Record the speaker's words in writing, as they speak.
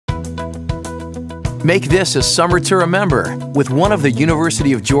Make this a summer to remember with one of the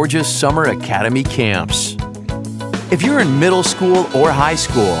University of Georgia's Summer Academy camps. If you're in middle school or high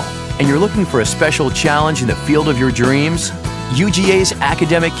school and you're looking for a special challenge in the field of your dreams, UGA's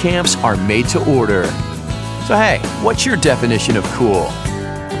academic camps are made to order. So hey, what's your definition of cool?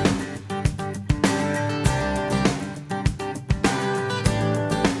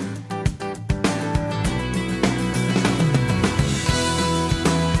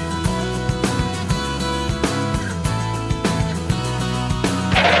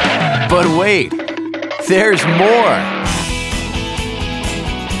 But wait, there's more!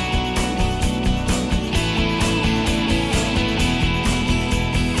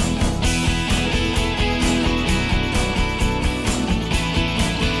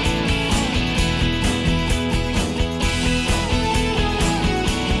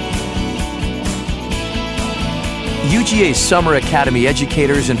 UGA Summer Academy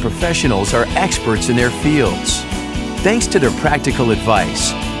educators and professionals are experts in their fields. Thanks to their practical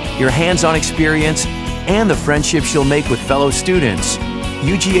advice, your hands-on experience, and the friendships you'll make with fellow students,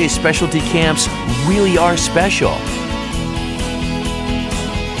 UGA specialty camps really are special.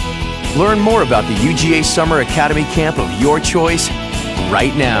 Learn more about the UGA Summer Academy camp of your choice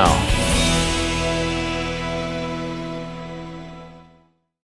right now.